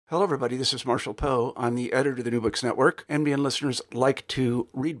Hello, everybody. This is Marshall Poe. I'm the editor of the New Books Network. NBN listeners like to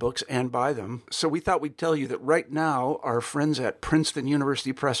read books and buy them. So we thought we'd tell you that right now, our friends at Princeton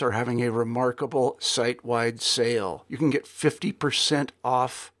University Press are having a remarkable site-wide sale. You can get 50%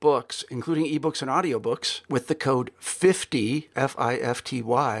 off books, including ebooks and audiobooks, with the code 50,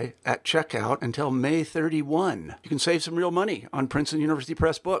 F-I-F-T-Y, at checkout until May 31. You can save some real money on Princeton University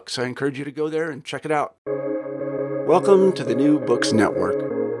Press books. I encourage you to go there and check it out. Welcome to the New Books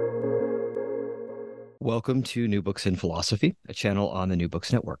Network. Welcome to New Books in Philosophy, a channel on the New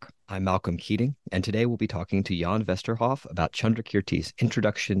Books Network. I'm Malcolm Keating, and today we'll be talking to Jan Westerhoff about Candrakirti's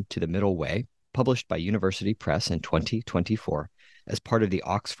Introduction to the Middle Way, published by University Press in 2024 as part of the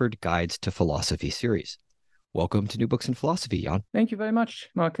Oxford Guides to Philosophy series. Welcome to New Books in Philosophy, Jan. Thank you very much,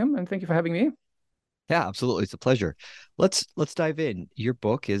 Malcolm, and thank you for having me. Yeah, absolutely. It's a pleasure. Let's dive in. Your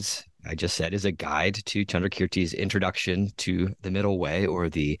book is, I just said, is a guide to Candrakirti's Introduction to the Middle Way, or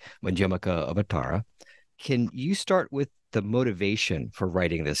the Madhyamaka Avatara. Can you start with the motivation for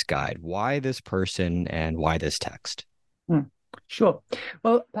writing this guide? Why this person and why this text? Sure.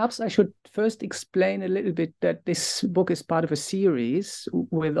 Well, perhaps I should first explain a little bit that this book is part of a series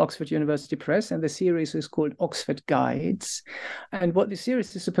with Oxford University Press, and the series is called Oxford Guides. And what the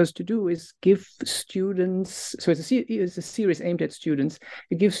series is supposed to do is give students, so it's a series aimed at students,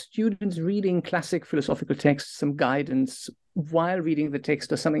 it gives students reading classic philosophical texts some guidance while reading the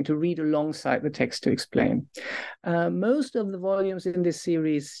text, or something to read alongside the text to explain. Most of the volumes in this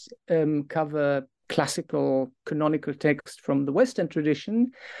series cover classical canonical text from the Western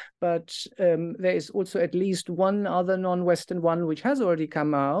tradition, but there is also at least one other non-Western one which has already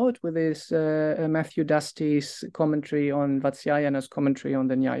come out, with this Matthew Dusty's commentary on Vatsyayana's commentary on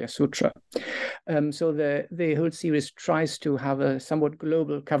the Nyaya Sutra. So the whole series tries to have a somewhat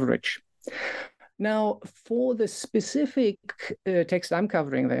global coverage. Now, for the specific text I'm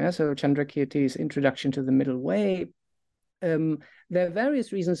covering there, so Candrakirti's Introduction to the Middle Way, there are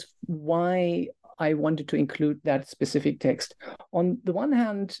various reasons why I wanted to include that specific text. On the one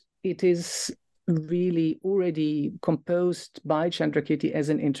hand, it is really already composed by Candrakirti as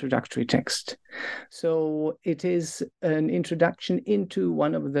an introductory text. So it is an introduction into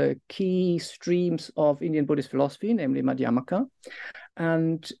one of the key streams of Indian Buddhist philosophy, namely Madhyamaka.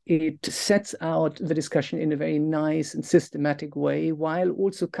 And it sets out the discussion in a very nice and systematic way, while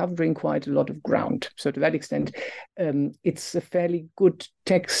also covering quite a lot of ground. So to that extent, it's a fairly good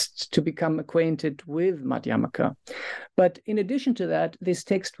text to become acquainted with Madhyamaka. But in addition to that, this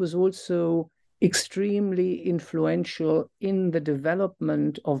text was also extremely influential in the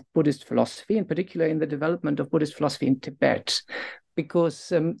development of Buddhist philosophy, in particular in the development of Buddhist philosophy in Tibet,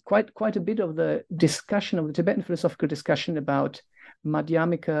 because quite a bit of the discussion of the Tibetan philosophical discussion about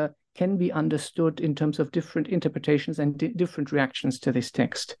Madhyamaka can be understood in terms of different interpretations and different reactions to this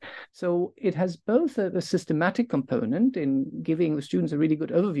text. So it has both a systematic component in giving the students a really good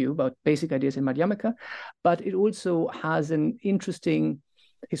overview about basic ideas in Madhyamaka, but it also has an interesting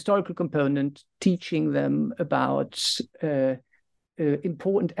historical component, teaching them about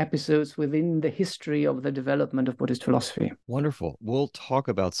important episodes within the history of the development of Buddhist philosophy. Wonderful. We'll talk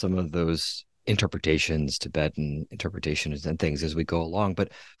about some of those interpretations, Tibetan interpretations and things as we go along.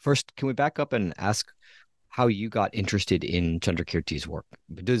 But first, can we back up and ask how you got interested in Candrakirti's work?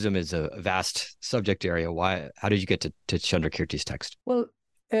 Buddhism is a vast subject area. How did you get to Candrakirti's text? Well,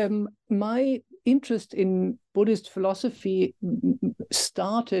 my interest in Buddhist philosophy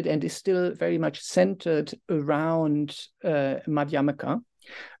started and is still very much centered around Madhyamaka,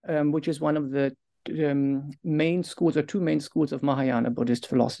 which is one of the main schools, or two main schools of Mahayana Buddhist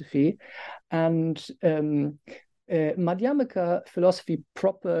philosophy. And Madhyamaka philosophy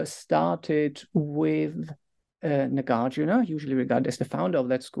proper started with Nagarjuna, usually regarded as the founder of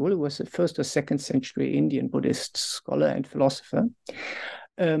that school, who was a 1st or 2nd century Indian Buddhist scholar and philosopher.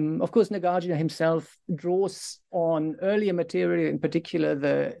 Of course, Nagarjuna himself draws on earlier material, in particular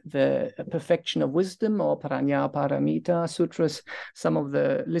the Perfection of Wisdom, or Paranya Paramita sutras. Some of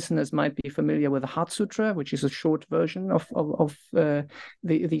the listeners might be familiar with the Heart Sutra, which is a short version of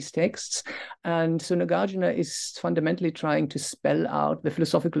these texts. And so Nagarjuna is fundamentally trying to spell out the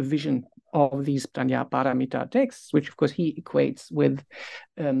philosophical vision of these Paranya Paramita texts, which of course he equates with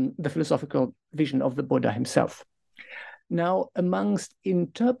the philosophical vision of the Buddha himself. Now, amongst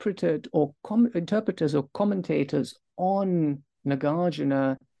interpreters or commentators on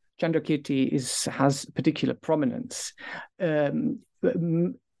Nagarjuna, Candrakirti has particular prominence.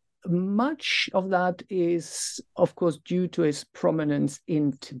 Much of that is, of course, due to his prominence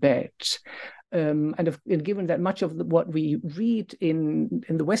in Tibet. and given that much of what we read in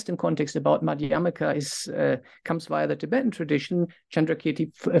the Western context about Madhyamaka comes via the Tibetan tradition,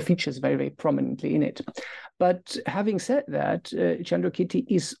 Candrakirti features very, very prominently in it. But having said that, Candrakirti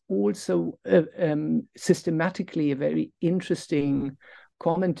is also systematically a very interesting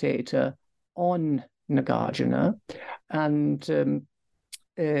commentator on Nagarjuna, and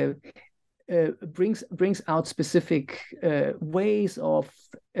brings out specific ways of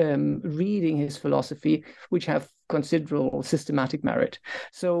reading his philosophy, which have considerable systematic merit.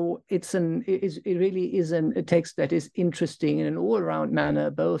 So it really is a text that is interesting in an all-around manner,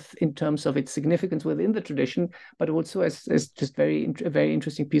 both in terms of its significance within the tradition, but also as just a very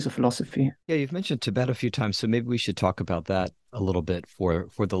interesting piece of philosophy. Yeah, you've mentioned Tibet a few times, so maybe we should talk about that a little bit for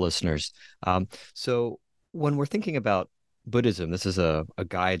the listeners. So when we're thinking about Buddhism, this is a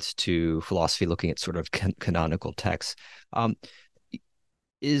guides to philosophy looking at sort of canonical texts.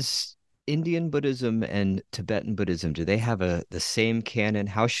 Is Indian Buddhism and Tibetan Buddhism, do they have the same canon?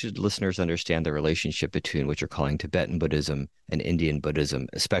 How should listeners understand the relationship between what you're calling Tibetan Buddhism and Indian Buddhism,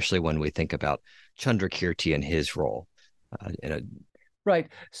 especially when we think about Candrakirti and his role? Right.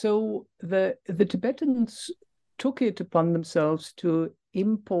 So the Tibetans took it upon themselves to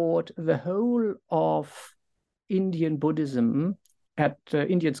import the whole of Indian Buddhism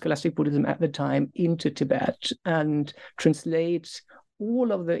Indian scholastic Buddhism at the time into Tibet and translate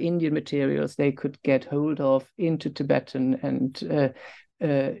all of the Indian materials they could get hold of into Tibetan and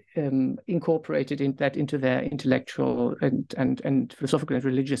incorporated into their intellectual and philosophical and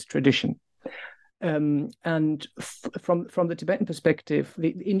religious tradition. And from the Tibetan perspective, the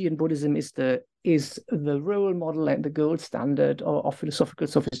Indian Buddhism is the role model and the gold standard of philosophical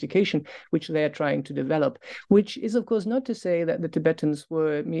sophistication, which they are trying to develop. Which is, of course, not to say that the Tibetans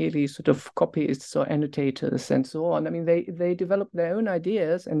were merely sort of copyists or annotators and so on. I mean, they developed their own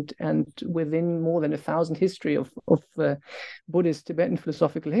ideas, and within more than 1,000 history of Buddhist Tibetan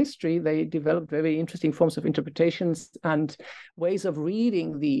philosophical history, they developed very interesting forms of interpretations and ways of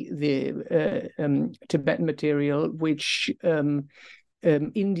reading the Tibetan material, which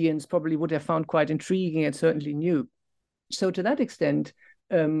Indians probably would have found quite intriguing and certainly new. So to that extent,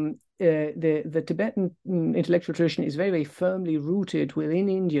 the Tibetan intellectual tradition is very, very firmly rooted within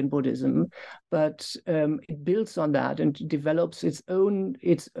Indian Buddhism, but it builds on that and develops its own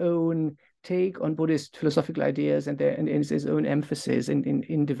take on Buddhist philosophical ideas and its own emphasis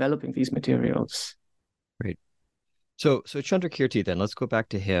in developing these materials. Great. So Candrakirti, then let's go back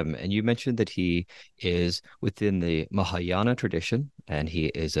to him. And you mentioned that he is within the Mahayana tradition and he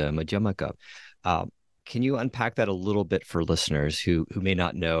is a Madhyamaka. Can you unpack that a little bit for listeners who may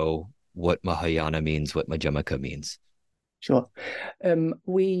not know what Mahayana means, what Madhyamaka means? Sure.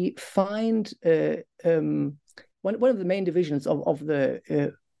 We find one of the main divisions of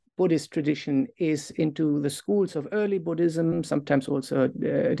the Buddhist tradition is into the schools of early Buddhism, sometimes also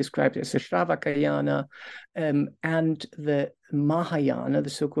described as the Shravakayana, and the Mahayana, the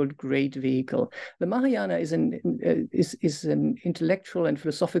so-called great vehicle. The Mahayana is an intellectual and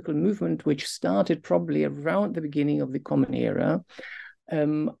philosophical movement which started probably around the beginning of the Common Era,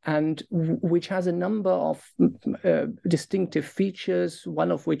 and which has a number of distinctive features,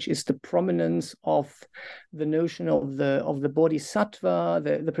 one of which is the prominence of the notion of the bodhisattva,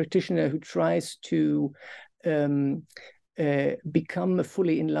 the practitioner who tries to become a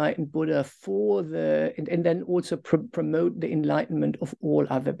fully enlightened Buddha and then also promote the enlightenment of all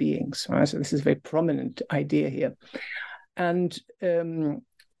other beings. Right? So this is a very prominent idea here. And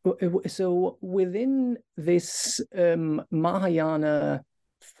so within this Mahayana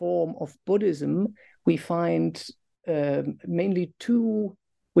form of Buddhism, we find mainly two,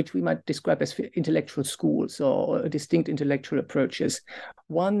 which we might describe as intellectual schools or distinct intellectual approaches.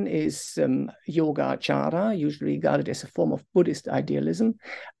 One is Yogacara, usually regarded as a form of Buddhist idealism.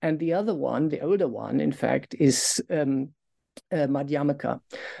 And the other one, the older one, in fact, is Madhyamaka.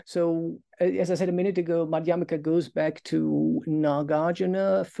 So, as I said a minute ago, Madhyamaka goes back to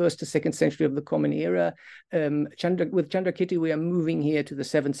Nagarjuna, 1st to 2nd century of the Common Era. With Candrakirti, we are moving here to the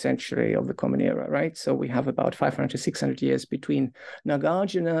 7th century of the Common Era, right? So we have about 500 to 600 years between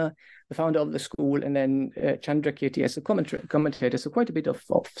Nagarjuna, the founder of the school, and then Candrakirti as a commentator. So quite a bit of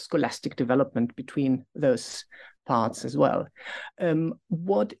scholastic development between those parts as well.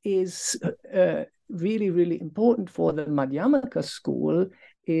 What is really, really important for the Madhyamaka school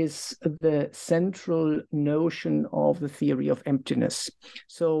is the central notion of the theory of emptiness.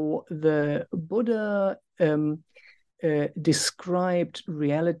 So the Buddha described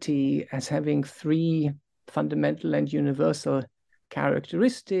reality as having three fundamental and universal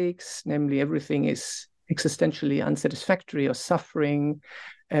characteristics, namely everything is existentially unsatisfactory or suffering.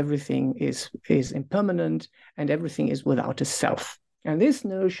 Everything is impermanent, and everything is without a self. And this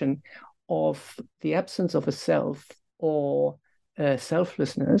notion of the absence of a self or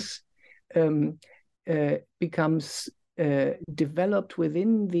selflessness becomes developed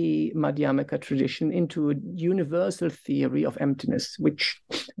within the Madhyamaka tradition into a universal theory of emptiness, which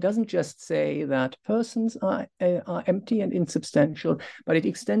doesn't just say that persons are empty and insubstantial, but it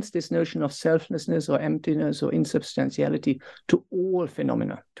extends this notion of selflessness or emptiness or insubstantiality to all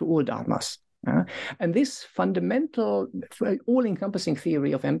phenomena, to all dharmas. And this fundamental, all-encompassing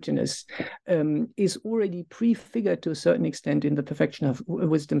theory of emptiness is already prefigured to a certain extent in the Perfection of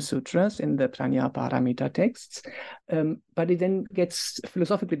Wisdom Sutras, in the Prajna Paramita texts, but it then gets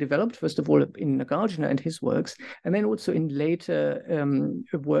philosophically developed, first of all, in Nagarjuna and his works, and then also in later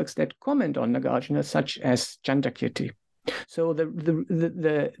works that comment on Nagarjuna, such as Candrakirti. So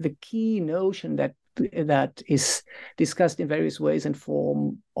the key notion that is discussed in various ways and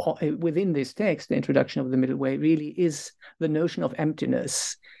form within this text, the introduction of the Middle Way, really is the notion of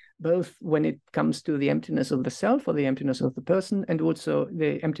emptiness, both when it comes to the emptiness of the self or the emptiness of the person, and also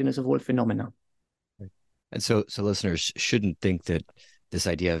the emptiness of all phenomena. And so listeners shouldn't think that this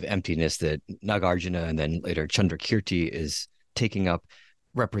idea of emptiness that Nagarjuna and then later Candrakirti is taking up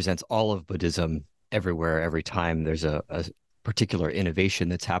represents all of Buddhism everywhere, every time there's a particular innovation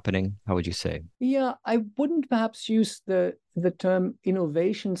that's happening. How would you say? Yeah, I wouldn't perhaps use the term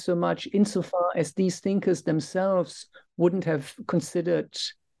innovation so much insofar as these thinkers themselves wouldn't have considered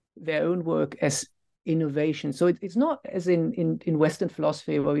their own work as innovation. So it's not as in Western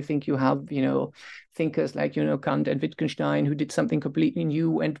philosophy, where we think you have, thinkers like, Kant and Wittgenstein, who did something completely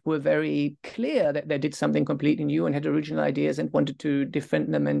new and were very clear that they did something completely new and had original ideas and wanted to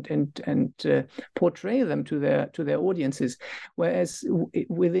defend them and portray them to their audiences. Whereas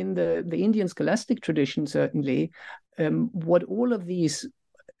within the Indian scholastic tradition, certainly, what all of these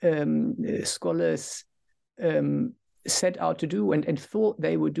scholars set out to do and thought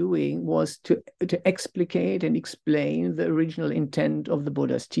they were doing was to explicate and explain the original intent of the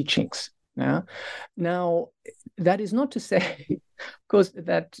Buddha's teachings. Now, that is not to say, of course,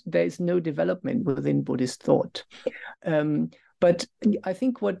 that there is no development within Buddhist thought. But I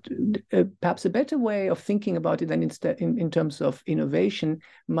think what perhaps a better way of thinking about it than in terms of innovation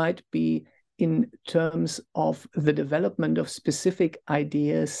might be in terms of the development of specific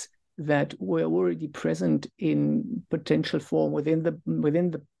ideas that were already present in potential form within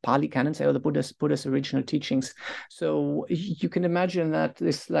the Pali canon, say, or the Buddha's original teachings. So you can imagine that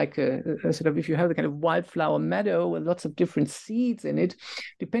this, like a sort of, if you have the kind of wildflower meadow with lots of different seeds in it,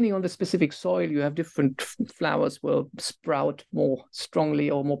 depending on the specific soil, you have different flowers will sprout more strongly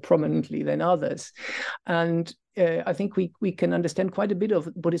or more prominently than others. And I think we can understand quite a bit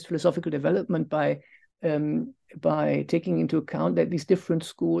of Buddhist philosophical development by taking into account that these different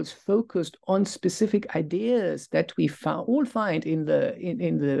schools focused on specific ideas that we all find in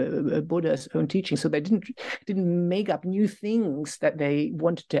the Buddha's own teaching. So they didn't make up new things that they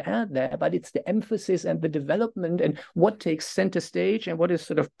wanted to add there, but it's the emphasis and the development and what takes center stage and what is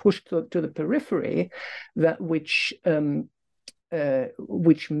sort of pushed to the periphery that which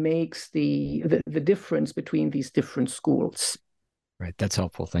makes the difference between these different schools. Right, that's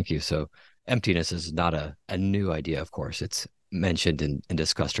helpful. Thank you. So emptiness is not a new idea, of course. It's mentioned and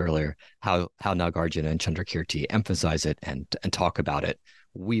discussed earlier, how Nagarjuna and Candrakirti emphasize it and talk about it.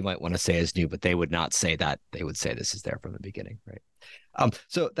 We might want to say is new, but they would not say that. They would say this is there from the beginning, right?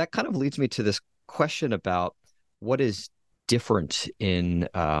 So that kind of leads me to this question about what is different in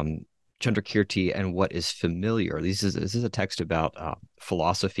Candrakirti and what is familiar. This is a text about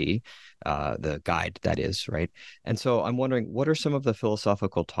philosophy, the guide, that is, right? And so I'm wondering, what are some of the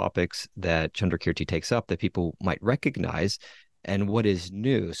philosophical topics that Candrakirti takes up that people might recognize, and what is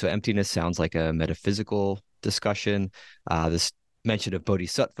new? So emptiness sounds like a metaphysical discussion. This mention of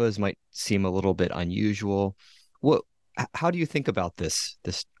bodhisattvas might seem a little bit unusual. How do you think about this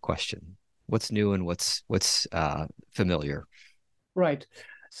question? What's new and what's familiar? Right.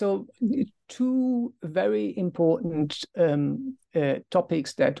 So two very important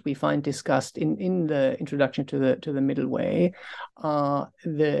topics that we find discussed in the introduction to the Middle Way are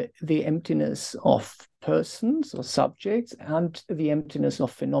the emptiness of persons or subjects and the emptiness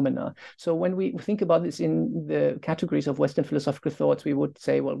of phenomena. So when we think about this in the categories of Western philosophical thoughts, we would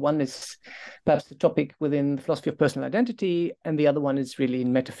say, well, one is perhaps the topic within the philosophy of personal identity, and the other one is really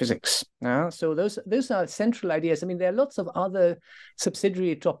in metaphysics. So those are central ideas. I mean, there are lots of other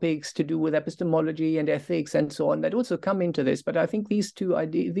subsidiary topics to do with epistemology and ethics and so on that also come into this. But I think these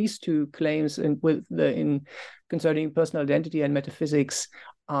two claims concerning personal identity and metaphysics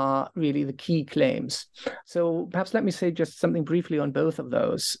are really the key claims. So perhaps let me say just something briefly on both of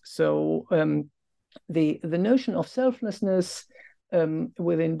those. So the notion of selflessness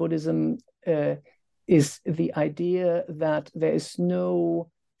within Buddhism is the idea that there is no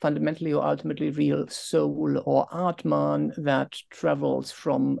fundamentally or ultimately real soul or Atman that travels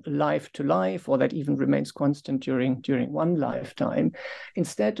from life to life, or that even remains constant during one lifetime.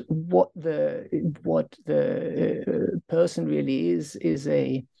 Instead, what the person really is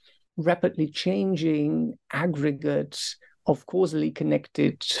a rapidly changing aggregate of causally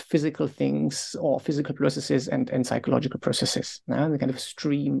connected physical things or physical processes and psychological processes, the kind of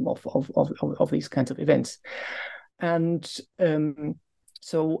stream of these kinds of events. And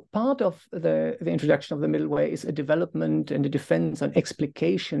so part of the introduction of the middle way is a development and a defense and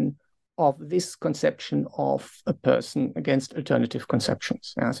explication of this conception of a person against alternative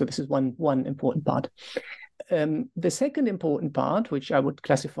conceptions. So this is one important part. The second important part, which I would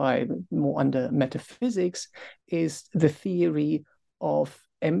classify more under metaphysics, is the theory of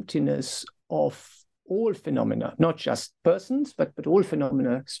emptiness of all phenomena, not just persons, but all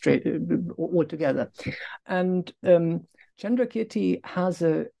phenomena straight altogether. And Candrakirti has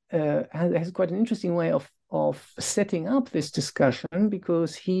quite an interesting way of setting up this discussion,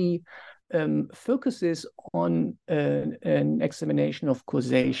 because he focuses on an examination of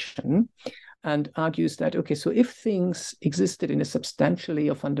causation and argues that, okay, so if things existed in a substantially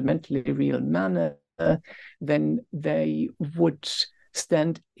or fundamentally real manner, then they would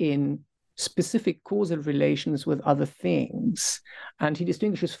stand in specific causal relations with other things. And he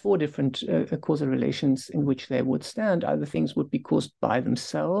distinguishes four different causal relations in which they would stand. Either things would be caused by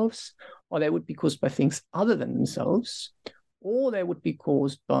themselves, or they would be caused by things other than themselves, or they would be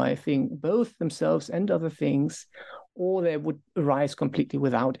caused by both themselves and other things, or they would arise completely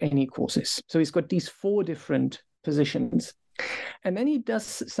without any causes. So he's got these four different positions. And then he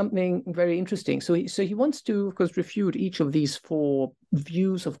does something very interesting. So he wants to, of course, refute each of these four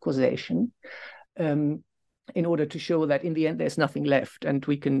views of causation in order to show that in the end there's nothing left, and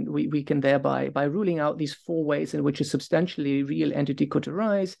we can thereby, by ruling out these four ways in which a substantially real entity could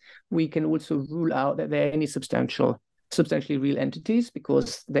arise, we can also rule out that there are any substantially real entities,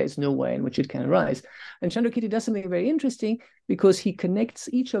 because there is no way in which it can arise. And Candrakirti does something very interesting, because he connects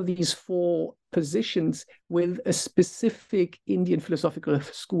each of these four positions with a specific Indian philosophical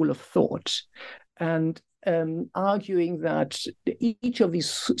school of thought, and arguing that each of these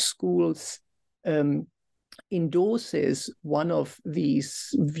schools endorses one of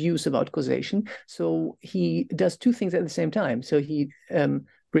these views about causation. So he does two things at the same time. So he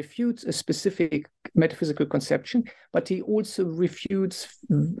refutes a specific metaphysical conception, but he also refutes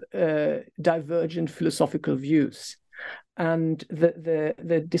divergent philosophical views. And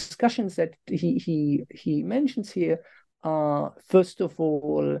the discussions that he mentions here are, first of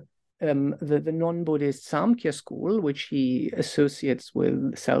all, the non-Buddhist Samkhya school, which he associates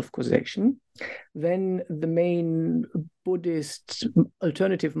with self-causation. Then the main Buddhist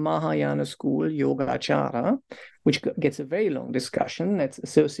alternative Mahayana school, Yogacara, which gets a very long discussion that's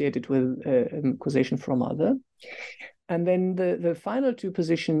associated with causation from other. And then the final two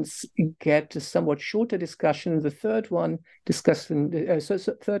positions get a somewhat shorter discussion. The third one,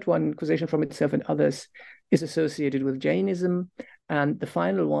 causation from itself and others, is associated with Jainism. And the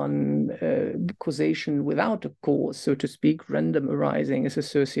final one, causation without a cause, so to speak, random arising, is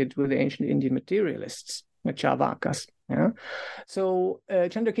associated with the ancient Indian materialists, the Charvakas. Yeah? So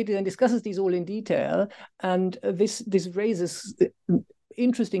Candrakirti then discusses these all in detail, and this raises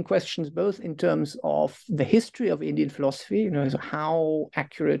interesting questions, both in terms of the history of Indian philosophy, so how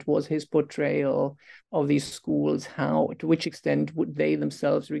accurate was his portrayal of these schools, to which extent would they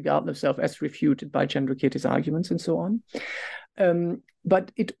themselves regard themselves as refuted by Candrakirti's arguments, and so on.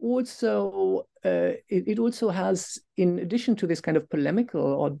 But it also has, in addition to this kind of polemical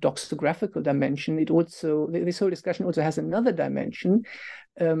or doxographical dimension, this whole discussion also has another dimension,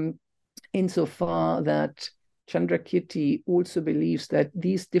 insofar that Candrakirti also believes that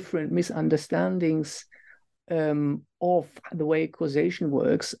these different misunderstandings of the way causation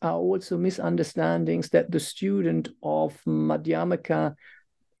works are also misunderstandings that the student of Madhyamaka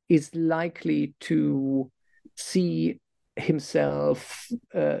is likely to see himself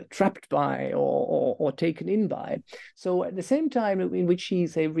trapped by or taken in by. So at the same time in which he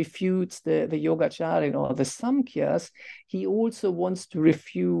refutes the Yogacara or the Samkhyas, he also wants to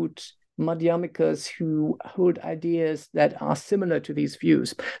refute Madhyamikas who hold ideas that are similar to these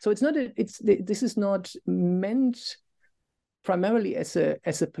views. So this is not meant primarily as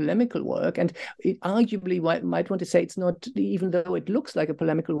a polemical work, and it arguably might want to say it's not, even though it looks like a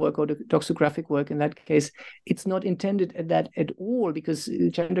polemical work or a doxographic work in that case, it's not intended at that at all, because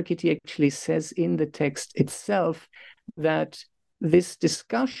Candrakirti actually says in the text itself that this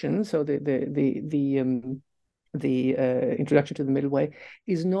discussion, so the introduction to the middle way,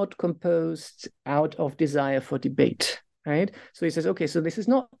 is not composed out of desire for debate. Right. So he says, okay, so this is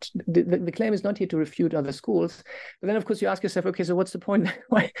not, the claim is not here to refute other schools. But then, of course, you ask yourself, okay, so what's the point?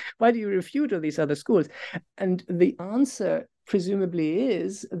 Why do you refute all these other schools? And the answer presumably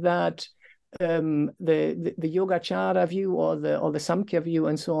is that the Yogacara view or the Samkhya view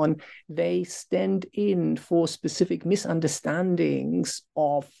and so on, they stand in for specific misunderstandings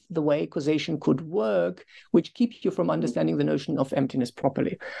of the way causation could work, which keep you from understanding the notion of emptiness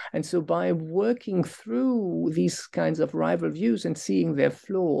properly. And so by working through these kinds of rival views and seeing their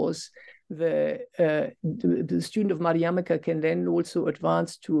flaws, the student of Madhyamaka can then also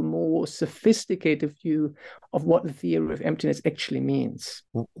advance to a more sophisticated view of what the theory of emptiness actually means.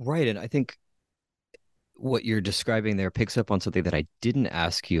 Right. And I think what you're describing there picks up on something that I didn't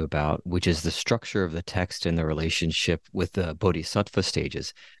ask you about, which is the structure of the text and the relationship with the bodhisattva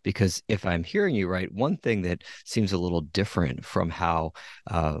stages. Because if I'm hearing you right, one thing that seems a little different from how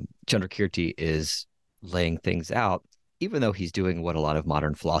Candrakirti is laying things out, even though he's doing what a lot of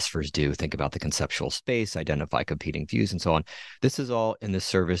modern philosophers do, think about the conceptual space, identify competing views, and so on. This is all in the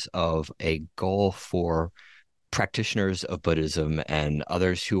service of a goal for practitioners of Buddhism and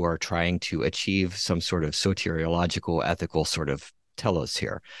others who are trying to achieve some sort of soteriological, ethical sort of telos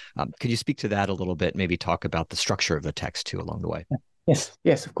here. Could you speak to that a little bit? Maybe talk about the structure of the text too along the way.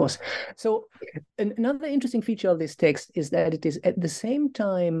 Yes, of course. So another interesting feature of this text is that it is at the same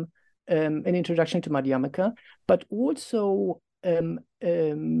time an introduction to Madhyamaka, but also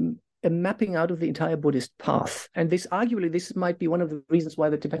a mapping out of the entire Buddhist path. And this might be one of the reasons why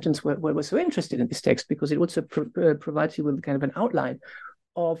the Tibetans were so interested in this text, because it also provides you with kind of an outline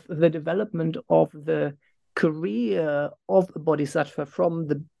of the development of the career of a bodhisattva from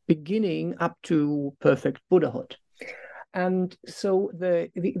the beginning up to perfect Buddhahood. And so the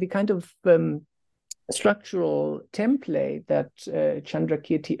kind of structural template that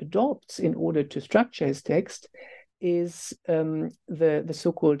Candrakirti adopts in order to structure his text is the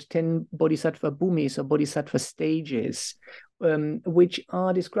so-called 10 bodhisattva bhumis, or bodhisattva stages, which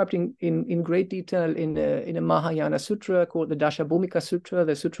are described in great detail in a Mahayana sutra called the Dasha Bhumika Sutra,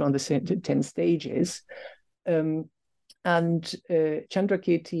 the sutra on the 10 stages. And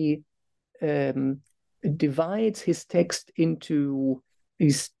Candrakirti divides his text into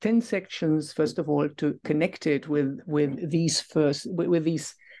these 10 sections, first of all, to connect it with these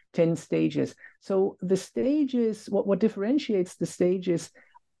 10 stages. So the stages, what differentiates the stages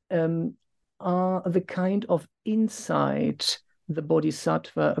are the kind of insight the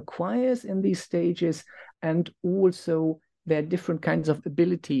bodhisattva acquires in these stages, and also their different kinds of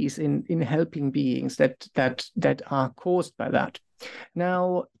abilities in helping beings that are caused by that.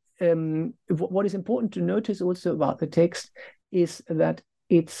 Now, what is important to notice also about the text is that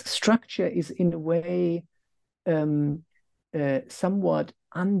its structure is in a way somewhat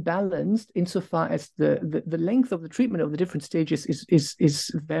unbalanced, insofar as the length of the treatment of the different stages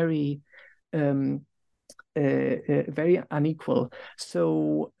is very very unequal.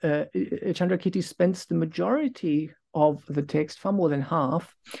 So Candrakirti spends the majority of the text, far more than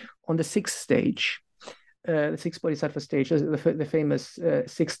half, on the sixth stage, the sixth bodhisattva stage, the famous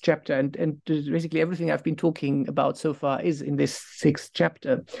sixth chapter, and basically everything I've been talking about so far is in this sixth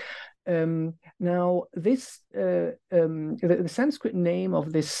chapter. Now, this the Sanskrit name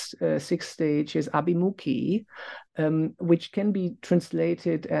of this sixth stage is Abhimukhi, which can be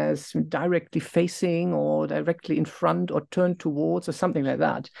translated as directly facing, or directly in front, or turned towards, or something like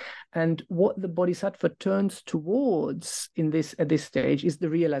that. And what the bodhisattva turns towards at this stage is the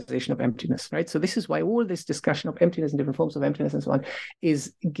realization of emptiness, right? So this is why all this discussion of emptiness and different forms of emptiness and so on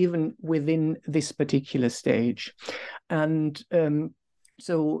is given within this particular stage. And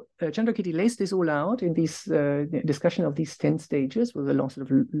so Candrakirti lays this all out in this discussion of these 10 stages, with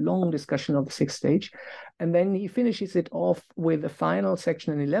a long discussion of the sixth stage. And then he finishes it off with a final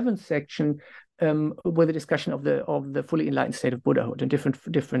section, an 11th section, with a discussion of the fully enlightened state of Buddhahood and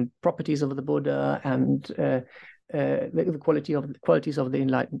different properties of the Buddha, and the qualities of the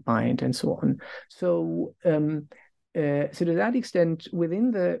enlightened mind, and so on. So so to that extent,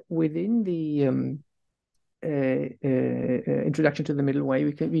 within the Introduction to the Middle Way,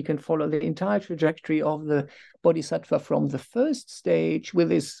 we can follow the entire trajectory of the Bodhisattva from the first stage,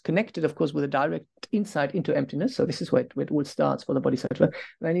 with is connected, of course, with a direct insight into emptiness. So this is where it all starts for the Bodhisattva.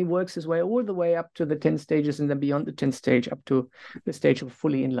 Then he works his way all the way up to the 10 stages, and then beyond the 10th stage up to the stage of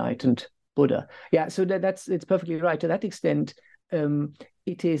fully enlightened Buddha. Yeah, so it's perfectly right. To that extent,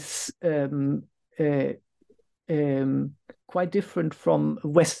 it is quite different from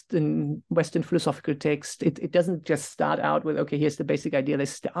Western philosophical text. It doesn't just start out with, okay, here's the basic idea,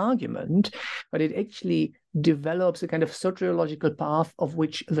 this is the argument, but it actually develops a kind of soteriological path of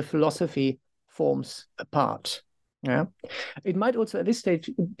which the philosophy forms a part. Yeah, it might also at this stage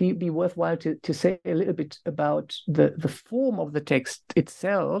be worthwhile to say a little bit about the form of the text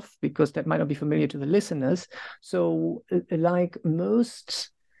itself, because that might not be familiar to the listeners. So, like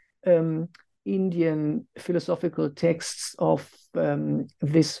most Indian philosophical texts of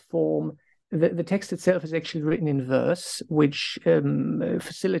this form, the text itself is actually written in verse, which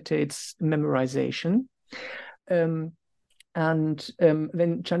facilitates memorization. And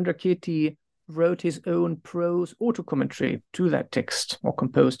then Candrakirti wrote his own prose auto-commentary to that text, or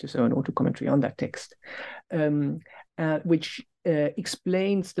composed his own auto-commentary on that text, which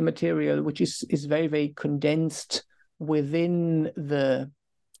explains the material, which is very, very condensed within the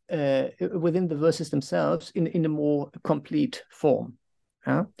verses themselves in a more complete form.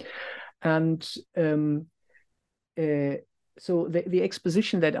 And so the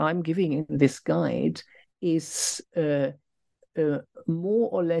exposition that I'm giving in this guide is more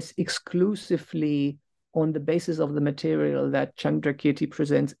or less exclusively on the basis of the material that Candrakirti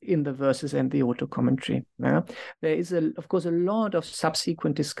presents in the verses and the auto-commentary. There is, of course, a lot of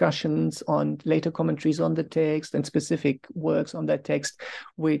subsequent discussions on later commentaries on the text and specific works on that text,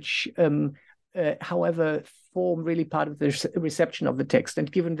 which, however, form really part of the reception of the text.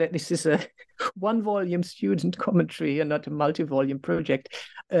 And given that this is a one-volume student commentary and not a multi-volume project,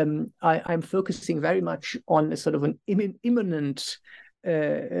 I'm focusing very much on a sort of an imminent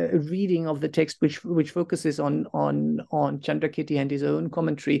reading of the text, which focuses on Candrakirti and his own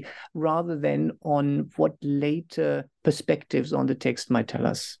commentary, rather than on what later perspectives on the text might tell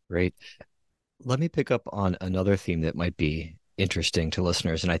us. Great. Let me pick up on another theme that might be interesting to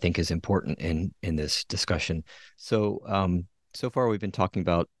listeners, and I think is important in this discussion. So, so far we've been talking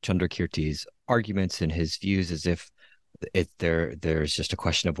about Candrakirti's arguments and his views as if there's just a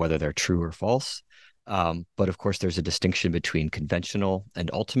question of whether they're true or false. But of course, there's a distinction between conventional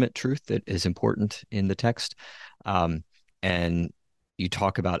and ultimate truth that is important in the text. And you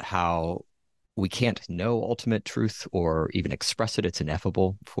talk about how we can't know ultimate truth or even express it. It's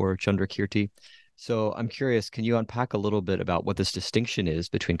ineffable for Candrakirti. So I'm curious, can you unpack a little bit about what this distinction is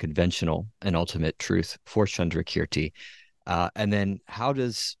between conventional and ultimate truth for Candrakirti? And then how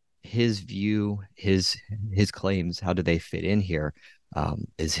does his view, his claims, how do they fit in here?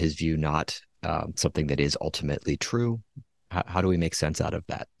 Is his view not something that is ultimately true? How do we make sense out of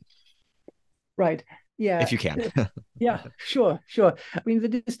that? Right. Yeah. If you can. Yeah, sure. I mean, the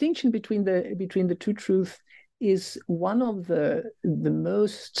distinction between the two truths is one of the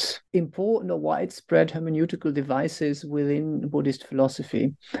most important or widespread hermeneutical devices within Buddhist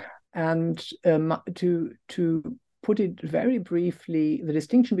philosophy. And to put it very briefly, the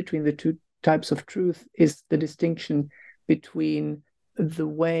distinction between the two types of truth is the distinction between the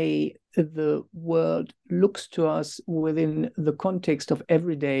way the world looks to us within the context of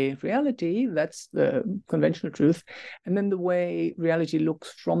everyday reality, that's the conventional truth, and then the way reality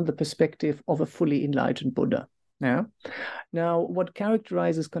looks from the perspective of a fully enlightened Buddha. Yeah. Now, what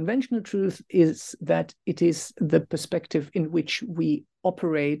characterizes conventional truth is that it is the perspective in which we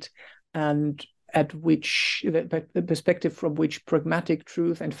operate, and at which the perspective from which pragmatic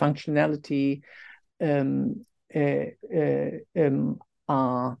truth and functionality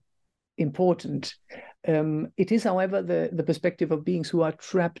are important. It is, however, the perspective of beings who are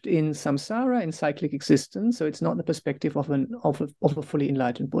trapped in samsara, in cyclic existence. So it's not the perspective of a fully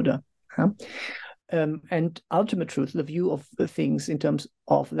enlightened Buddha. And ultimate truth, the view of things in terms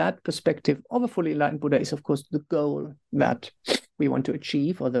of that perspective of a fully enlightened Buddha, is of course the goal that we want to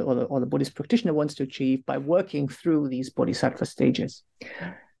achieve, or the Buddhist practitioner wants to achieve by working through these bodhisattva stages.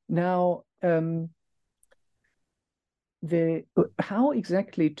 Now, how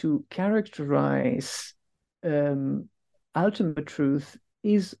exactly to characterize ultimate truth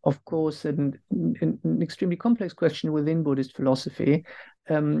is, of course, an extremely complex question within Buddhist philosophy,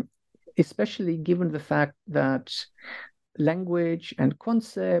 especially given the fact that language and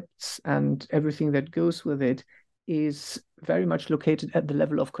concepts and everything that goes with it is very much located at the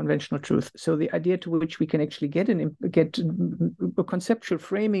level of conventional truth. So the idea to which we can actually get a conceptual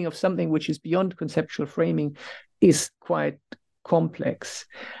framing of something which is beyond conceptual framing is quite complex.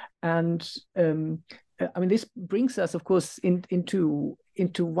 And this brings us, of course, into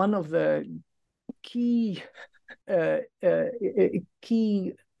one of the key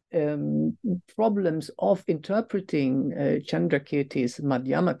problems of interpreting Candrakirti's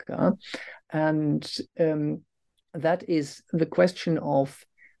Madhyamaka, and that is the question of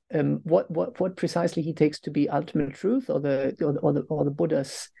what precisely he takes to be ultimate truth, or the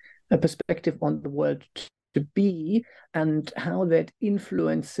Buddha's perspective on the world to be, and how that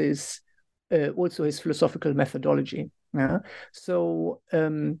influences also his philosophical methodology. So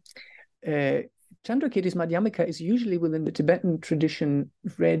Candrakirti's Madhyamaka is usually within the Tibetan tradition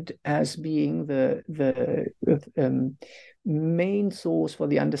read as being the main source for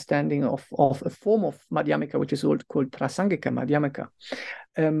the understanding of a form of Madhyamaka, which is called Prasangika Madhyamaka.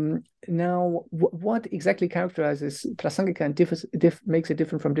 Now, what exactly characterizes Prasangika and makes it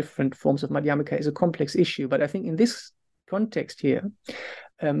different from different forms of Madhyamaka is a complex issue. But I think in this context here,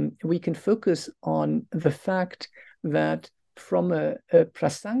 we can focus on the fact that from a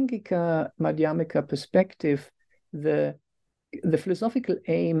Prasangika Madhyamaka perspective, the philosophical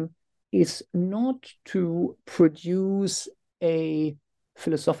aim is not to produce a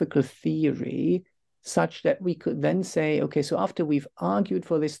philosophical theory such that we could then say, okay, so after we've argued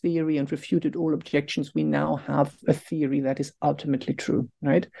for this theory and refuted all objections, we now have a theory that is ultimately true,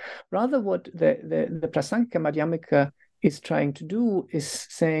 right? Rather, what the Prasangika Madhyamaka is trying to do is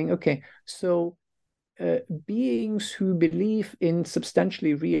saying, okay, so beings who believe in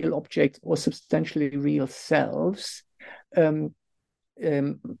substantially real objects or substantially real selves,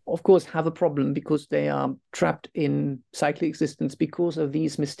 of course, have a problem because they are trapped in cyclic existence because of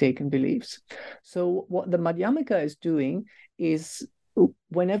these mistaken beliefs. So what the Madhyamaka is doing is,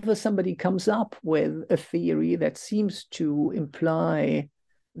 whenever somebody comes up with a theory that seems to imply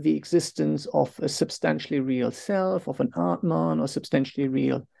the existence of a substantially real self, of an Atman, or substantially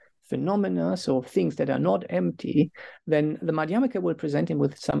real phenomena, so things that are not empty, then the Madhyamaka will present him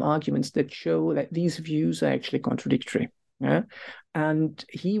with some arguments that show that these views are actually contradictory. Yeah? And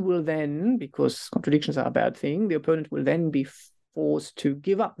he will then, because contradictions are a bad thing, the opponent will then be forced to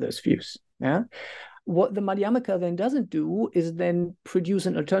give up those views. Yeah? What the Madhyamaka then doesn't do is then produce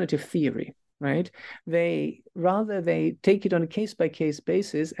an alternative theory, right? They take it on a case-by-case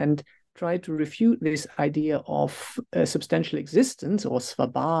basis and try to refute this idea of substantial existence, or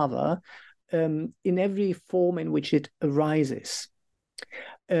svabhava, in every form in which it arises.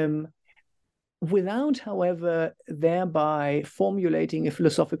 Without, however, thereby formulating a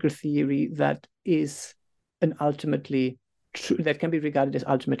philosophical theory that is ultimately true, that can be regarded as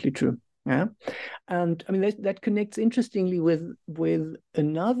ultimately true. Yeah, and I mean that connects interestingly with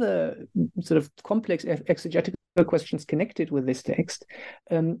another sort of complex exegetical questions connected with this text,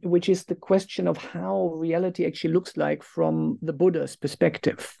 which is the question of how reality actually looks like from the Buddha's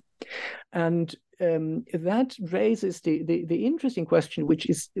perspective. And that raises the interesting question, which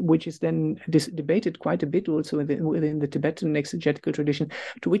is then debated quite a bit also within the Tibetan exegetical tradition,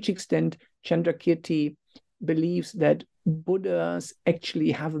 to which extent Candrakirti believes that Buddhas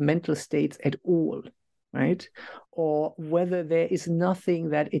actually have mental states at all, right? Or whether there is nothing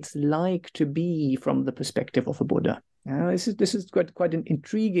that it's like to be from the perspective of a Buddha. This is quite an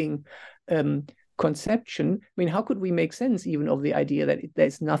intriguing conception. I mean, how could we make sense even of the idea that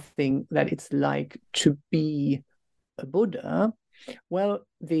there's nothing that it's like to be a Buddha? Well,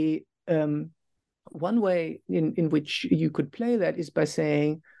 the one way in which you could play that is by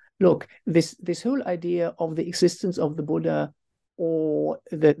saying, look, this whole idea of the existence of the Buddha, or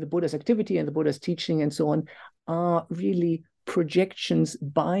the Buddha's activity and the Buddha's teaching and so on, are really projections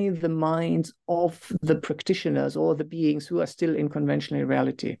by the minds of the practitioners or the beings who are still in conventional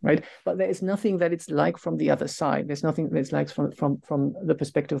reality, right? But there is nothing that it's like from the other side. There's nothing that's like from the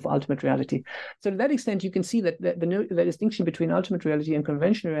perspective of ultimate reality. So to that extent, you can see that the distinction between ultimate reality and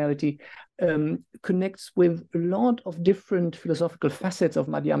conventional reality connects with a lot of different philosophical facets of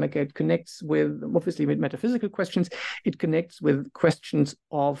Madhyamaka. It connects obviously with metaphysical questions. It connects with questions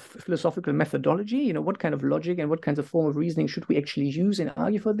of philosophical methodology. What kind of logic and what kinds of form of reasoning should we actually use and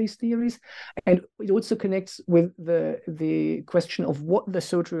argue for these theories? And it also connects with the question of what the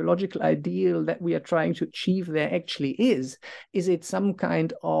soteriological ideal that we are trying to achieve there actually is. Is it some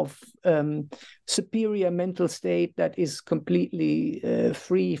kind of superior mental state that is completely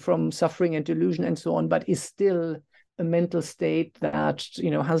free from suffering and delusion and so on, but is still a mental state that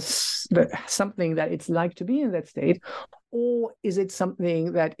has something that it's like to be in that state? or is it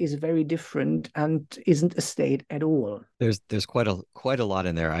something that is very different and isn't a state at all? There's quite a lot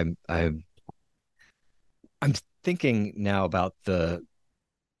in there. I'm thinking now about the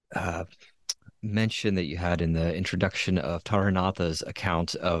mention that you had in the introduction of Taranatha's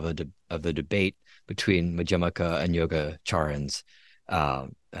account of the debate between Madhyamaka and Yogacharans,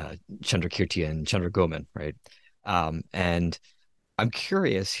 Candrakirti and Chandragoman, right? And I'm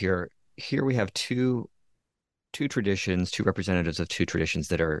curious here. Here we have two traditions, two representatives of two traditions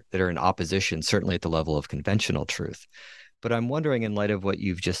that are in opposition, certainly at the level of conventional truth. But I'm wondering, in light of what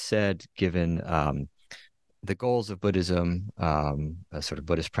you've just said, given the goals of Buddhism, sort of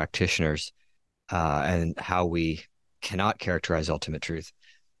Buddhist practitioners, and how we cannot characterize ultimate truth,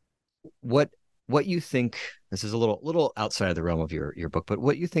 what you think, this is a little outside of the realm of your book, but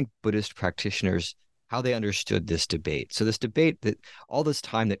what you think Buddhist practitioners, how they understood this debate. So this debate, that all this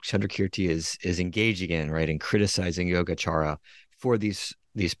time that Candrakirti is engaging in, right, and criticizing Yogacara for these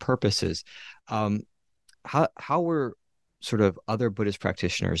purposes, how were sort of other Buddhist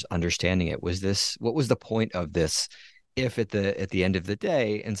practitioners understanding it? What was the point of this, if at the end of the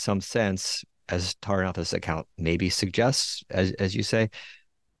day, in some sense, as Taranatha's account maybe suggests, as you say,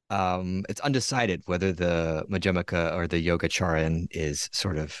 it's undecided whether the Madhyamaka or the Yogacharan is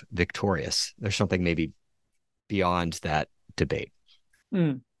sort of victorious. There's something maybe beyond that debate.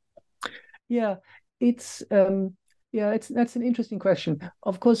 Yeah, it's that's an interesting question.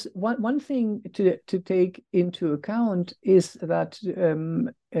 Of course, one thing to take into account is that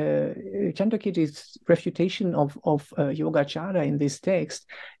Candrakirti's refutation of Yogacara in this text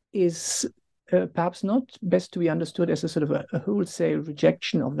is perhaps not best to be understood as a sort of a wholesale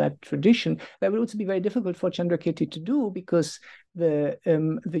rejection of that tradition. That would also be very difficult for Candrakirti to do, because the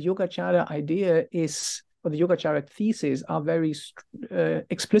Yogacara idea is, or the Yogacara theses are very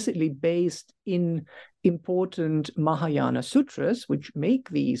explicitly based in important Mahayana sutras, which make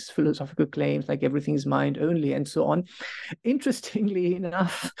these philosophical claims like everything is mind only and so on. Interestingly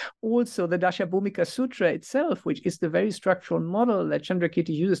enough, also the Dashabhumika Sutra itself, which is the very structural model that Candrakirti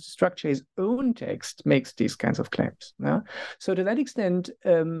uses to structure his own text, makes these kinds of claims. Yeah? So to that extent,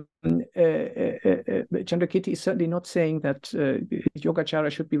 Candrakirti is certainly not saying that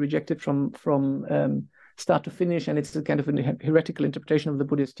Yogacara should be rejected from start to finish, and it's a kind of a heretical interpretation of the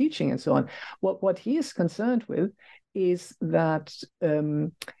Buddhist teaching and so on. What he is concerned with is that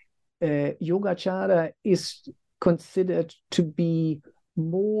Yogacara is considered to be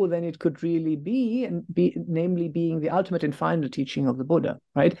more than it could really be, and namely being the ultimate and final teaching of the Buddha,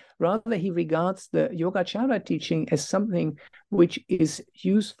 right? Rather, he regards the Yogacara teaching as something which is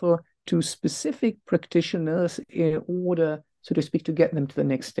useful to specific practitioners in order, so to speak, to get them to the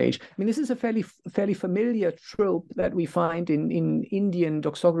next stage. I mean, this is a fairly familiar trope that we find in Indian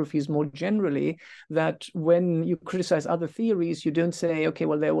doxographies more generally, that when you criticize other theories, you don't say, okay,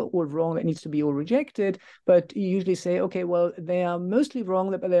 well, they were all wrong, that needs to be all rejected, but you usually say, okay, well, they are mostly wrong,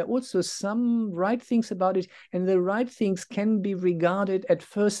 but there are also some right things about it, and the right things can be regarded at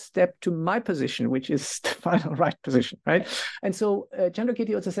first step to my position, which is the final right position, right? And so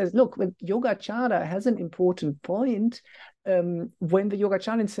Candrakirti also says, look, Yogacara has an important point. When the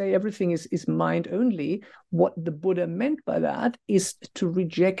Yogacharans say everything is mind only, what the Buddha meant by that is to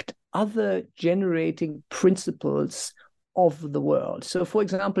reject other generating principles of the world. So, for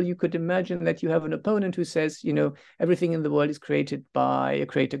example, you could imagine that you have an opponent who says, everything in the world is created by a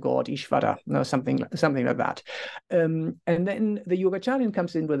creator god, Ishvara, something like that. And then the Yogacharan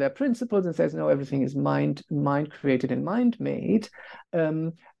comes in with their principles and says, no, everything is mind created and mind made.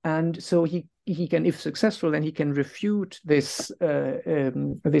 And so he can, if successful, then he can refute this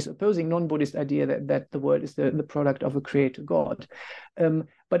this opposing non-Buddhist idea that the world is the product of a creator god.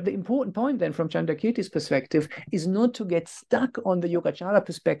 But the important point then from Candrakirti's perspective is not to get stuck on the Yogacara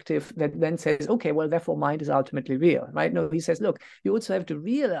perspective that then says, okay, well, therefore mind is ultimately real, right? No, he says, look, you also have to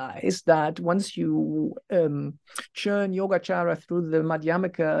realize that once you churn Yogacara through the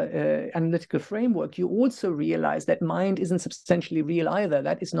Madhyamaka analytical framework, you also realize that mind isn't substantially real either.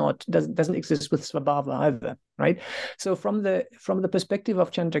 That is doesn't exist with Svabhava either, right? So from the perspective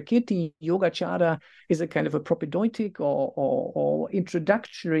of Candrakirti, Yogacara is a kind of a propedeutic or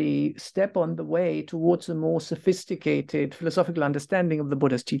introductory step on the way towards a more sophisticated philosophical understanding of the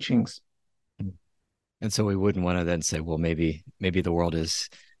Buddha's teachings. And so we wouldn't want to then say, well, maybe the world is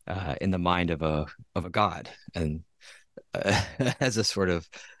in the mind of a god, and as a sort of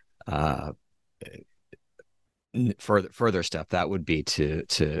further step, that would be to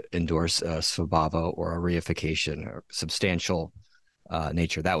endorse a svabhava or a reification or substantial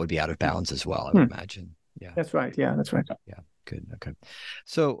nature. That would be out of bounds as well, I would imagine. Yeah, that's right. Yeah, that's right. Yeah, good. Okay,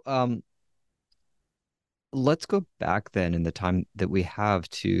 so let's go back then in the time that we have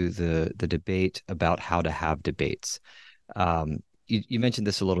to the debate about how to have debates. You mentioned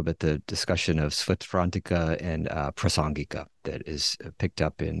this a little bit, the discussion of Svatvrantika and Prasangika that is picked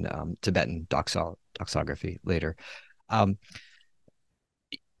up in Tibetan doxography later. Um,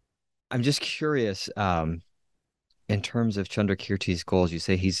 I'm just curious, in terms of Candrakirti's goals, you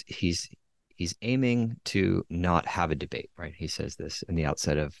say he's aiming to not have a debate, right? He says this in the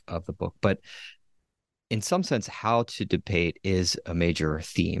outset of the book, but in some sense, how to debate is a major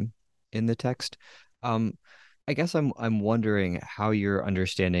theme in the text. I guess I'm wondering how you're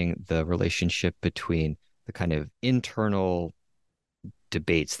understanding the relationship between the kind of internal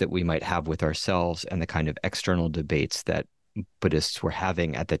debates that we might have with ourselves and the kind of external debates that Buddhists were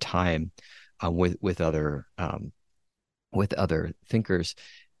having at the time with other thinkers.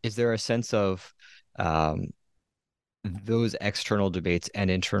 Is there a sense of those external debates and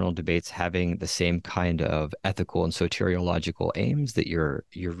internal debates having the same kind of ethical and soteriological aims, that you're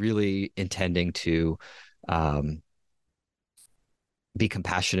really intending to be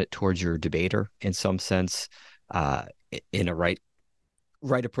compassionate towards your debater in some sense, in a right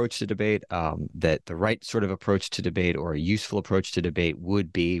approach to debate, that the right sort of approach to debate, or a useful approach to debate,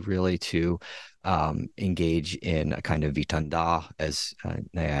 would be really to engage in a kind of vitanda, as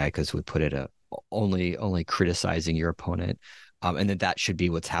Nyayikas would put it, only criticizing your opponent, and that should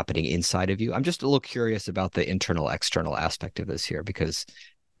be what's happening inside of you. I'm just a little curious about the internal external aspect of this here, because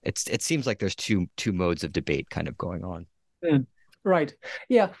it seems like there's two modes of debate kind of going on. Right.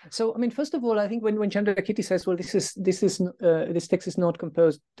 Yeah. So, I mean, first of all, I think when Candrakirti says, "Well, this text is not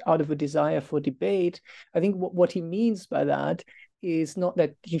composed out of a desire for debate," I think what he means by that is not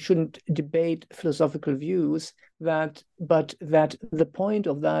that you shouldn't debate philosophical views, but that the point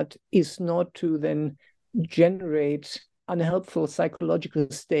of that is not to then generate unhelpful psychological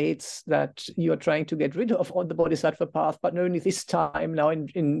states that you're trying to get rid of on the bodhisattva path, but only this time now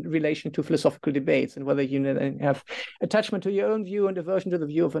in relation to philosophical debates, and whether you have attachment to your own view and aversion to the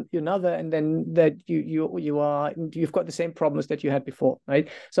view of another, and then that you've got the same problems that you had before, right?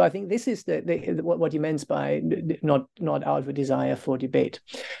 So I think this is what he meant by not out of a desire for debate.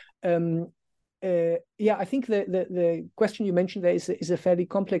 I think the question you mentioned there is a fairly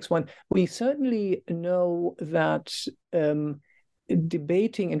complex one. We certainly know that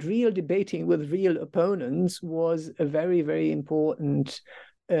debating and real debating with real opponents was a very, very important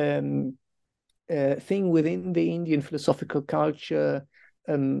thing within the Indian philosophical culture.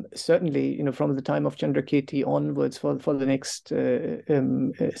 Certainly, from the time of Candrakirti onwards for the next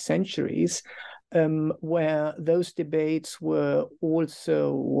centuries, where those debates were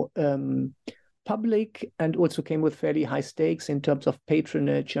also public and also came with fairly high stakes in terms of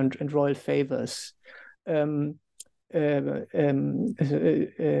patronage and royal favors. David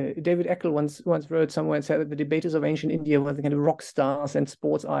Eckel once wrote somewhere and said that the debaters of ancient India were the kind of rock stars and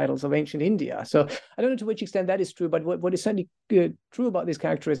sports idols of ancient India. So I don't know to which extent that is true, but what is certainly true about this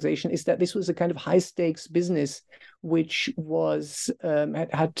characterization is that this was a kind of high stakes business which was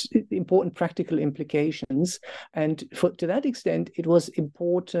had important practical implications, and to that extent it was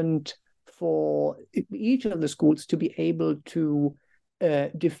important for each of the schools to be able to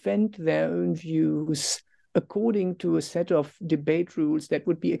defend their own views according to a set of debate rules that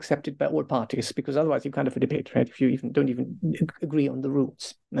would be accepted by all parties, because otherwise you can't have a debate, right? If you don't even agree on the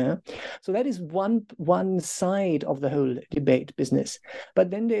rules. Yeah? So that is one side of the whole debate business. But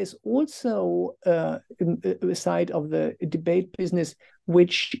then there's also a side of the debate business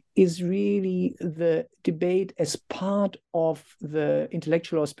which is really the debate as part of the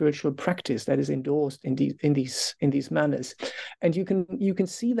intellectual or spiritual practice that is endorsed in these manners. And you can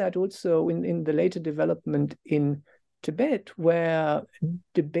see that also in the later development in Tibet, where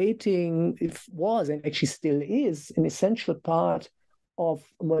debating was and actually still is an essential part of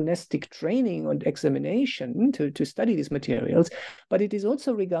monastic training and examination to study these materials, but it is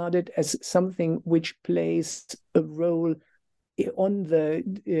also regarded as something which plays a role on the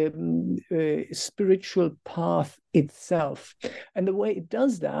spiritual path itself. And the way it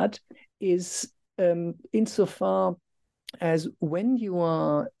does that is insofar as when you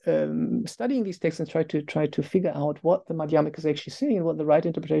are studying these texts and try to figure out what the Madhyamika is actually saying, what the right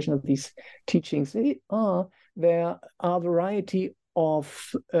interpretation of these teachings are, there are a variety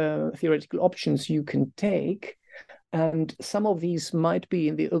of theoretical options you can take. And some of these might be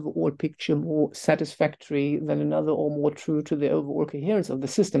in the overall picture more satisfactory than another, or more true to the overall coherence of the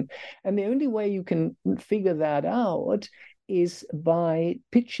system. And the only way you can figure that out is by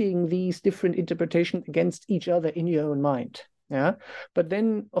pitching these different interpretations against each other in your own mind. Yeah. But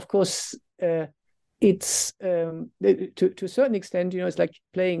then, of course, it's to a certain extent, it's like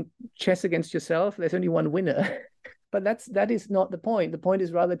playing chess against yourself. There's only one winner. But that is not the point. The point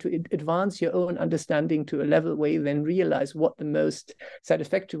is rather to advance your own understanding to a level where you then realize what the most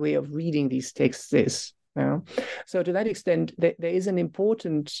satisfactory way of reading these texts is. So to that extent, there is an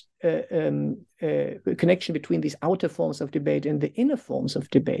important connection between these outer forms of debate and the inner forms of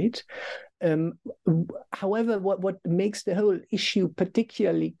debate. However, what makes the whole issue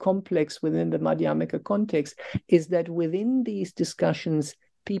particularly complex within the Madhyamaka context is that within these discussions,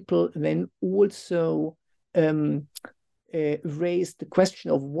 people then also raised the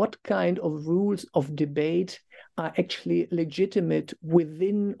question of what kind of rules of debate are actually legitimate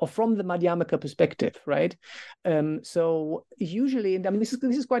within or from the Madhyamaka perspective, right? So usually, and I mean, this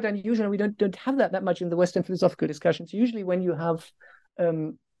is quite unusual, and we don't have that much in the Western philosophical discussions. Usually when you have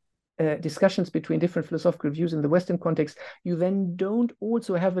discussions between different philosophical views in the Western context, you then don't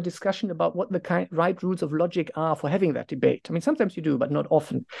also have a discussion about what the right rules of logic are for having that debate. I mean, sometimes you do, but not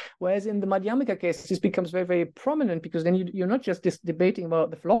often. Whereas in the Madhyamaka case, this becomes very, very prominent, because then you're not just debating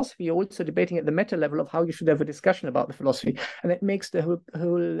about the philosophy, you're also debating at the meta level of how you should have a discussion about the philosophy. And that makes the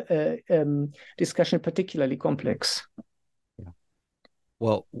whole discussion particularly complex. Yeah.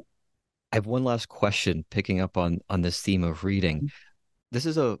 Well, I have one last question picking up on this theme of reading. This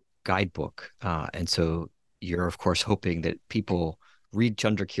is a guidebook. And so you're, of course, hoping that people read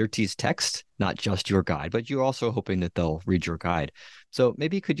Candrakirti's text, not just your guide, but you're also hoping that they'll read your guide. So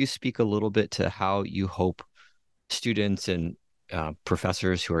maybe could you speak a little bit to how you hope students and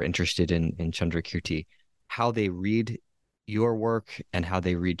professors who are interested in Candrakirti, how they read your work and how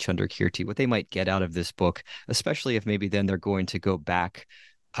they read Candrakirti, what they might get out of this book, especially if maybe then they're going to go back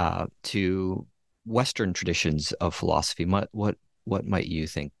to Western traditions of philosophy. What might you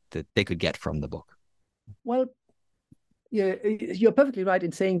think that they could get from the book? Well, yeah, you're perfectly right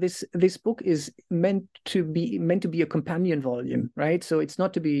in saying this book is meant to be a companion volume, right? So it's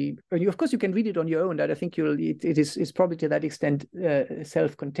not to be. Of course, you can read it on your own. I think it's probably to that extent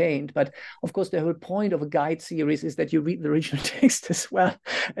self-contained. But of course, the whole point of a guide series is that you read the original text as well,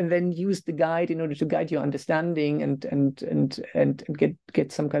 and then use the guide in order to guide your understanding and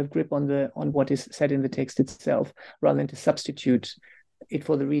get some kind of grip on what is said in the text itself, rather than to substitute it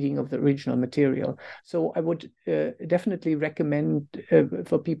for the reading of the original material. So I would definitely recommend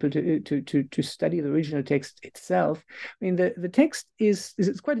for people to study the original text itself. I mean, the text is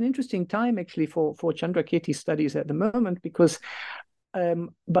quite an interesting time actually for Candrakirti studies at the moment, because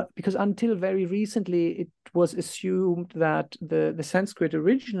until very recently, it was assumed that the Sanskrit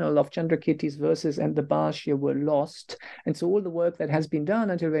original of Candrakirti's verses and the Bhashya were lost. And so all the work that has been done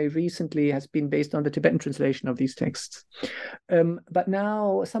until very recently has been based on the Tibetan translation of these texts. But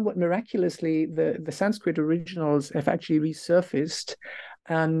now, somewhat miraculously, the Sanskrit originals have actually resurfaced,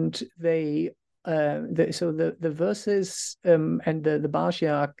 and the verses and the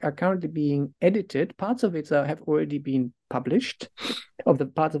Bhashya are currently being edited. Parts of it have already been published. Of the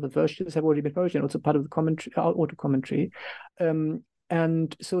parts of the verses have already been published, and also part of the commentary, auto commentary. And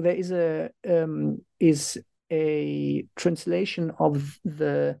so there is a translation of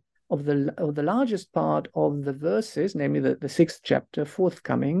the largest part of the verses, namely the sixth chapter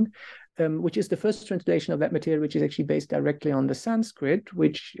forthcoming, which is the first translation of that material, which is actually based directly on the Sanskrit,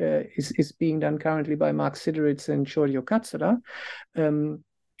 which is being done currently by Mark Sideritz and Shoryo Katsura.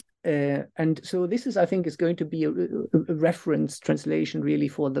 And so this is, I think, is going to be a reference translation really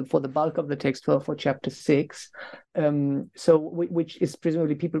for the bulk of the text for chapter 6. So which is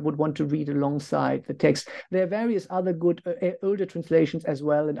presumably people would want to read alongside the text. There are various other good older translations as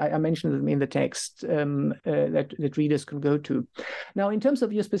well, and I mentioned them in the text that readers can go to. Now, in terms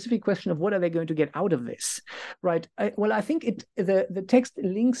of your specific question of what are they going to get out of this, right? I think the text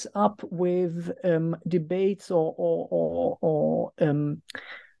links up with debates or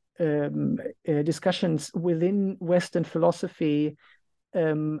discussions within Western philosophy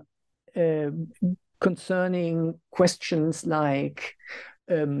concerning questions like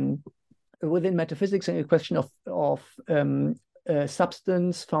within metaphysics, a question of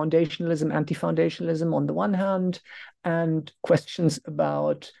substance, foundationalism, anti-foundationalism on the one hand, and questions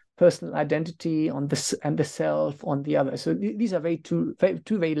about personal identity and the self on the other. So these are two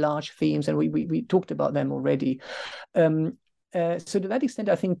very large themes, and we talked about them already. So to that extent,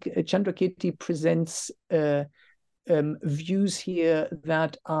 I think Candrakirti presents views here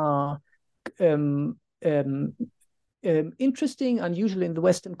that are interesting, unusual in the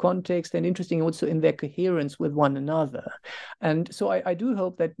Western context, and interesting also in their coherence with one another. And so I do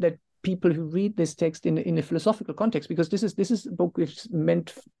hope that people who read this text in a philosophical context, because this is a book which is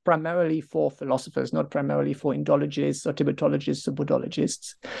meant primarily for philosophers, not primarily for Indologists or Tibetologists or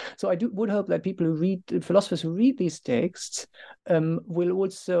Buddhologists. So I would hope that people who read, philosophers who read these texts, will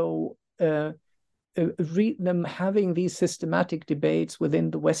also read them having these systematic debates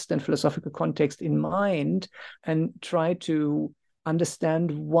within the Western philosophical context in mind, and try to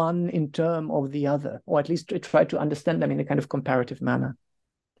understand one in terms of the other, or at least try to understand them in a kind of comparative manner.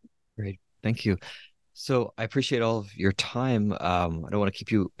 Great. Thank you. So I appreciate all of your time. I don't want to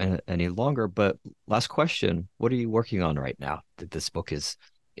keep you any longer, but last question. What are you working on right now that this book is,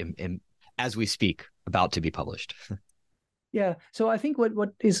 as we speak, about to be published? Yeah, so I think what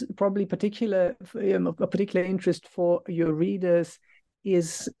is probably a particular interest for your readers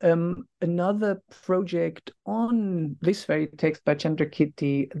is another project on this very text by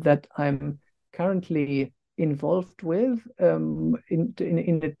Candrakirti that I'm currently involved with,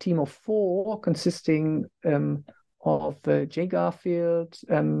 in a team of 4 consisting of Jay Garfield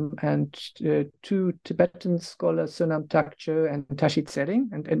and 2 Tibetan scholars, Sonam Takche and Tashi Tsering,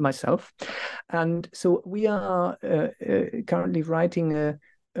 and myself. And so we are currently writing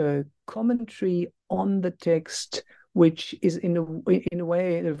a commentary on the text, which is in a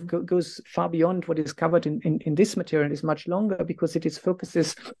way that goes far beyond what is covered in this material. Is much longer, because it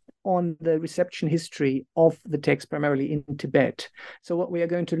focuses on the reception history of the text, primarily in Tibet. So what we are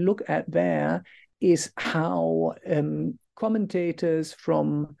going to look at there is how commentators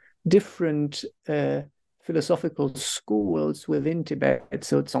from different philosophical schools within Tibet,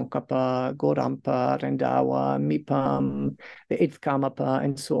 so Tsongkhapa, Gorampa, Rendawa, Mipam, the Eighth Karmapa,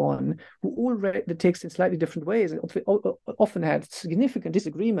 and so on, who all read the text in slightly different ways, and often had significant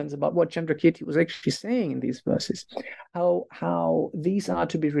disagreements about what Candrakirti was actually saying in these verses, how these are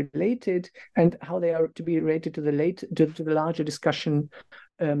to be related, and how they are to be related to the larger discussion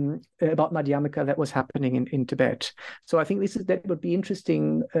about Madhyamaka that was happening in Tibet. So I think that would be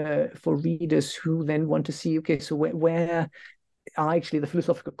interesting for readers who then want to see, okay, so where are actually the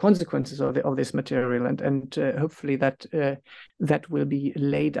philosophical consequences of this material, and hopefully that will be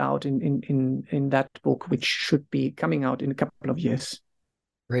laid out in that book, which should be coming out in a couple of years.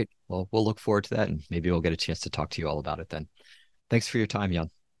 Great. Well, we'll look forward to that, and maybe we'll get a chance to talk to you all about it then. Thanks for your time, Jan.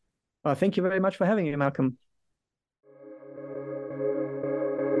 Thank you very much for having me, Malcolm.